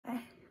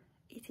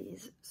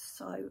is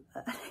so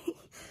early,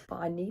 but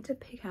I need to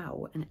pick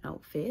out an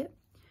outfit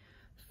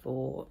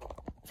for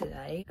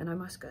today, and I know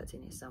my skirt's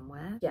in here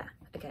somewhere. Yeah,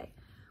 okay.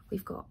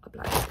 We've got a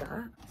black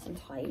skirt, some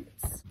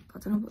tights. I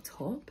don't know what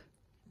top.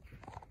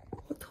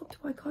 What top do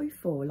I go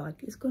for?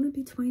 Like, it's gonna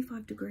be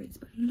 25 degrees,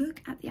 but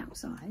look at the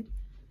outside.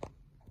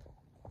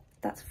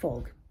 That's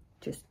fog,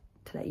 just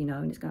to let you know,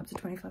 and it's going up to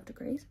 25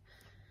 degrees.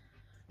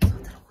 So I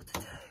don't know what to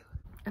do.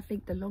 I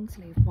think the long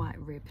sleeve white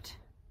ribbed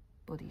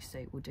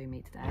bodysuit will do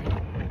me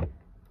today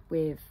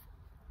with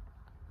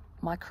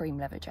my cream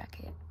leather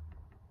jacket.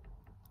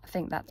 I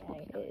think that's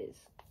what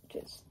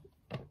it's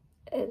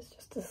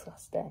just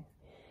disgusting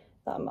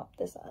that I'm up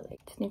this early.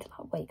 Just need to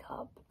like wake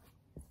up.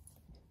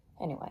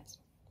 Anyways,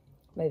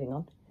 moving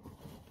on.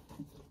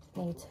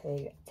 Need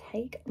to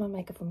take my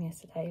makeup from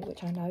yesterday,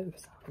 which I know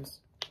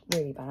sounds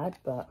really bad,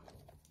 but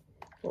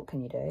what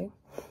can you do?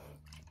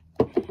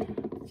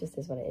 It just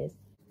is what it is.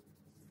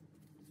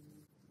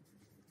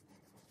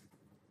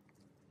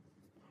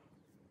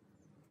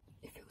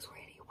 It feels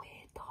really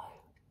weird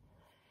though,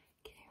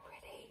 getting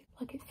ready.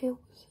 Like, it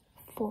feels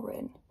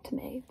foreign to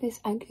me. This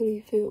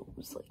actually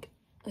feels like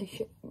I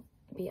shouldn't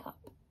be up.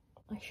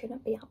 I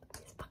shouldn't be up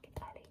this fucking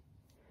early.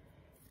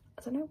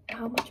 I don't know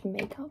how much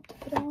makeup to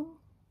put on.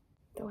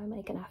 Do I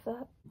make an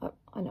effort?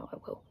 I know I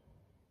will.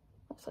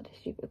 That's such a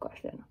stupid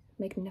question.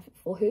 Make an effort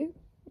for who?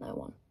 No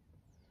one.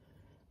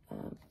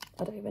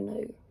 I don't even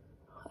know.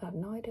 I have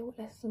no idea what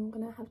lesson I'm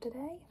gonna have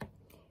today.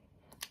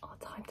 Our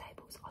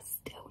timetables are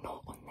still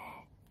not on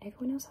there.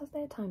 Everyone else has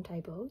their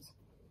timetables.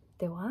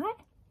 Do I?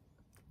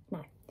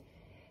 No.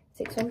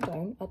 Sixth form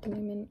don't at the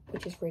moment,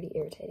 which is really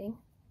irritating.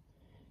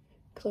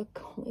 Because I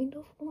kind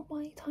of want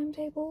my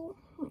timetable.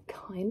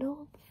 Kind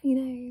of, you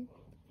know.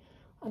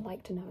 I'd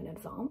like to know in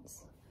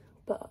advance,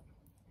 but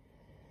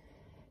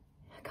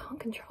I can't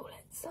control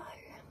it, so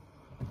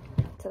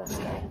that's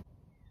great.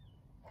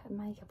 I have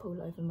makeup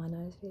all over my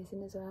nose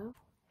piercing as well.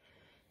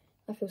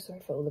 I feel sorry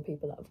for all the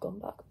people that have gone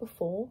back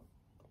before,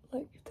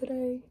 like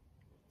today,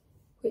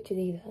 which is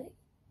either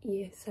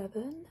year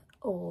 7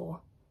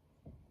 or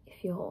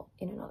if you're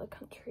in another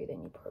country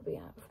then you probably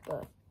have,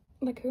 but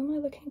like, who am I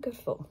looking good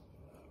for?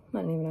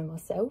 I don't even know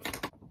myself.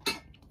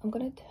 I'm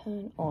gonna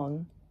turn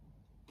on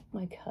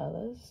my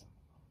curlers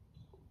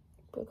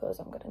because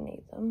I'm gonna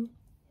need them.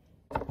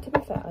 To be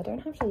fair, I don't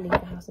have to leave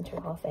the house until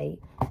 8:30,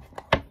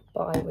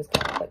 but I always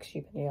get up like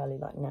stupidly early,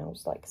 like now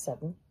it's like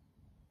 7,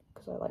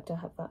 because I like to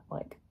have that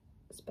like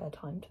spare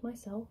time to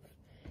myself.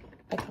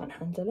 I can't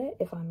handle it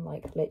if I'm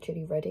like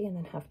literally ready and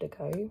then have to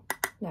go.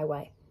 No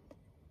way.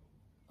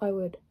 I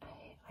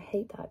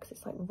hate that because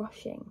it's like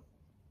rushing.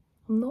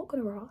 I'm not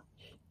gonna rush.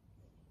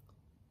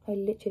 I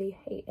literally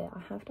hate it. I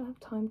have to have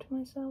time to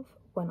myself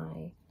when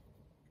I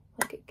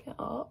like get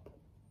up.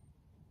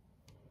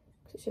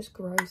 It's just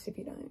gross if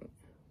you don't.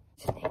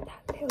 Just need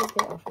that little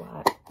bit of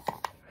like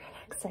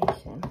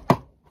relaxation.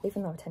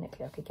 Even though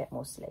technically I could get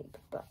more sleep,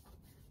 but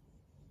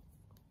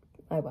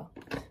oh well.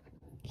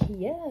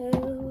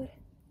 Cute.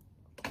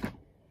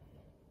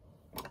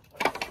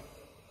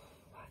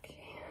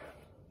 Actually,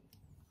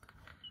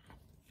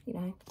 you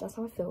know, that's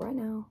how I feel right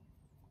now.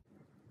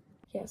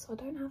 Yeah, so I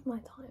don't have my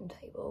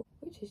timetable,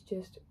 which is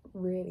just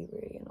really,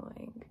 really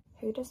annoying.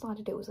 Who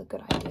decided it was a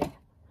good idea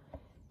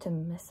to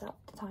mess up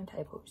the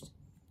timetables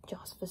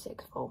just for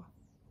sixth form?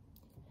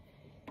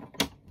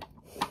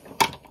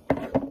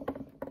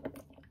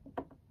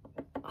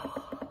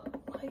 Oh,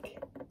 like,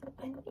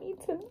 I need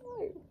to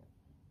know.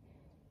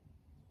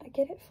 I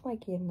get it for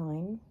like year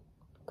 9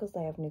 because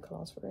they have new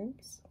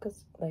classrooms,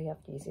 because they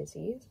have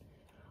GCSEs,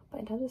 but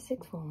in terms of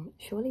sixth form,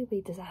 surely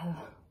we deserve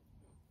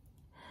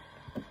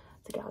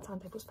to get our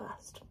timetables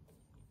first.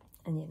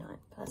 And year 9,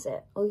 that's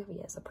it. All the other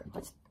years are pretty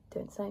much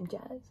doing the same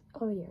jazz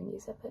all year in year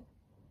 7.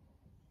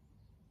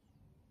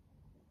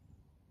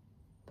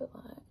 But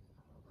like,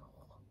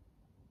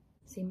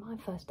 see, my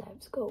first day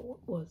of school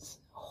was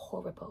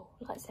horrible,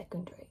 like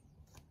secondary.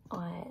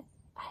 I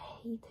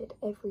hated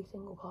every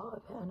single part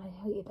of it, and I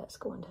hated that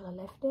school until I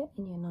left it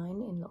in year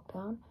 9 in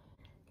lockdown.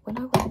 When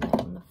I went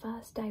there on the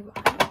first day,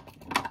 right,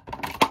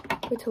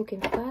 we're talking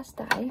first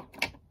day,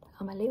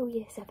 I'm a little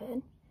year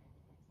 7,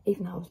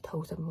 even though I was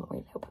told I'm not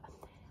really little,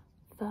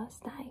 but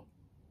first day,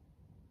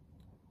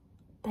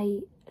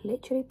 they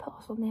literally put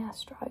us on the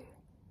Astro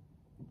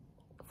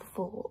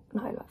for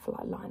line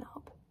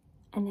up,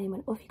 and then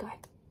went, off you go.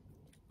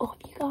 Off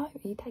you go. Are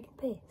you taking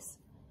piss?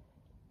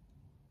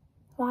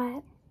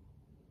 Like,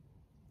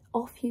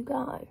 off you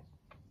go.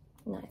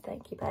 No,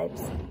 thank you,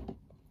 babes.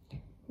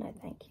 No,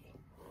 thank you.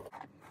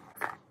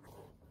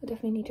 I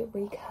definitely need to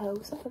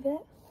recurl some of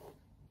it,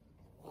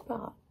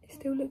 but it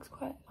still looks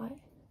quite like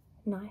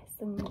nice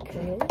and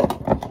curly.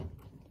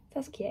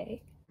 That's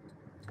cute.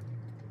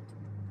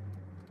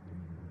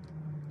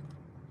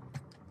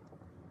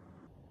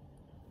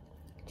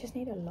 Just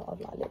need a lot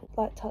of like little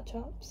like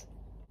touch-ups.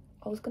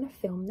 I was gonna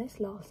film this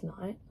last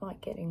night,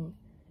 like getting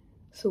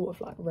sort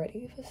of like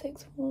ready for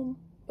sixth form,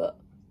 but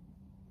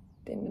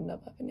didn't end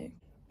up having it.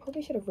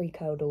 Probably should have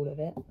recurled all of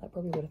it. That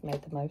probably would have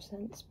made the most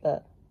sense,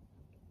 but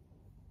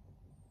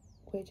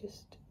we're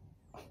just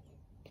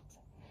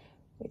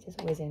which is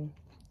whizzing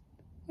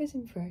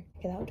through.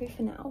 Okay, that'll do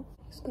for now.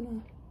 Just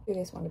gonna do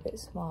this one a bit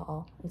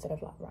smarter instead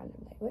of like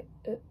randomly. Wait,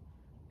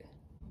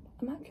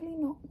 I'm actually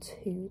not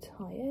too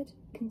tired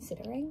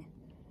considering.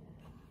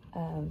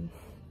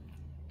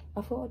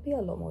 I thought I'd be a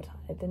lot more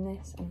tired than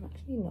this, and I'm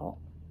actually not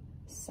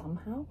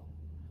somehow.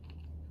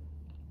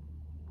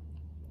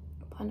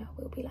 But I know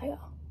it will be later.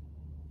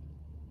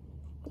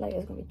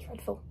 Later's gonna be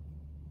dreadful.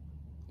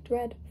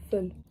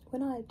 Dreadful.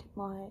 When I did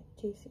my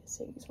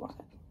GCSEs, right,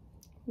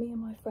 me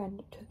and my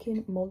friend took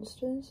in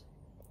monsters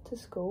to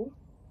school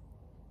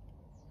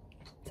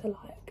to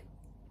like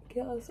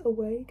get us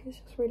awake. It's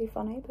just really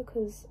funny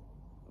because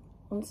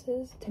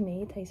monsters to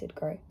me tasted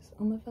gross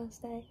on the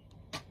first day.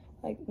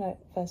 Like, no,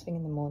 first thing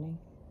in the morning.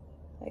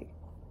 Like,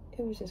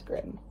 it was just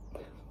grim.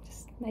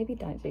 Just maybe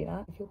don't do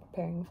that if you're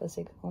preparing for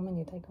sixth form and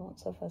you take a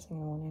monster first thing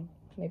in the morning.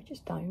 Maybe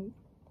just don't.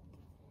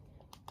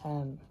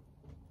 I'll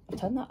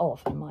turn that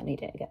off. I might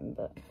need it again,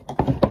 but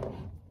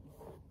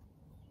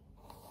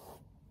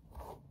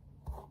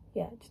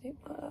yeah, just do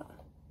that.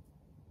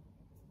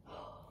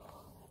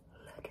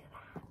 Look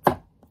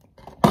at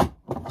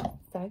that.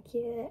 So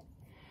cute.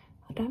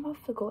 I don't know if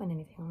I've forgotten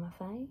anything on my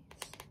face.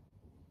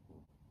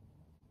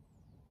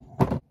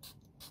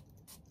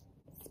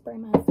 Spray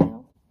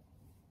myself.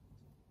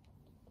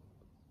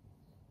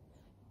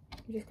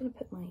 I'm just gonna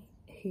put my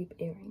hoop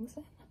earrings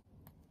in.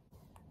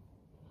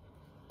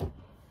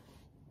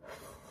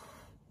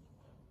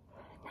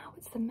 Now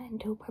it's the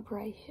mental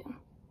preparation.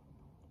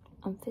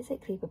 I'm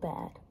physically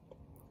prepared,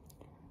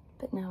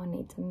 but now I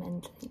need to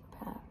mentally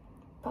prepare.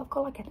 But I've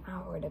got like an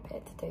hour and a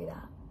bit to do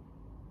that.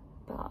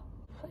 But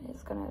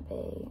it's gonna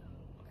be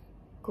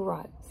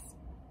gross.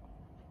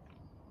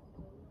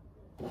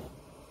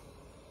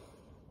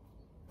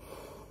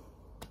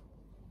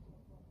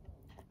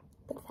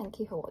 But thank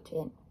you for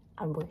watching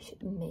and wish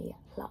me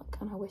luck,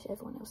 and I wish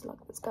everyone else luck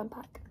that's going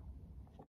back.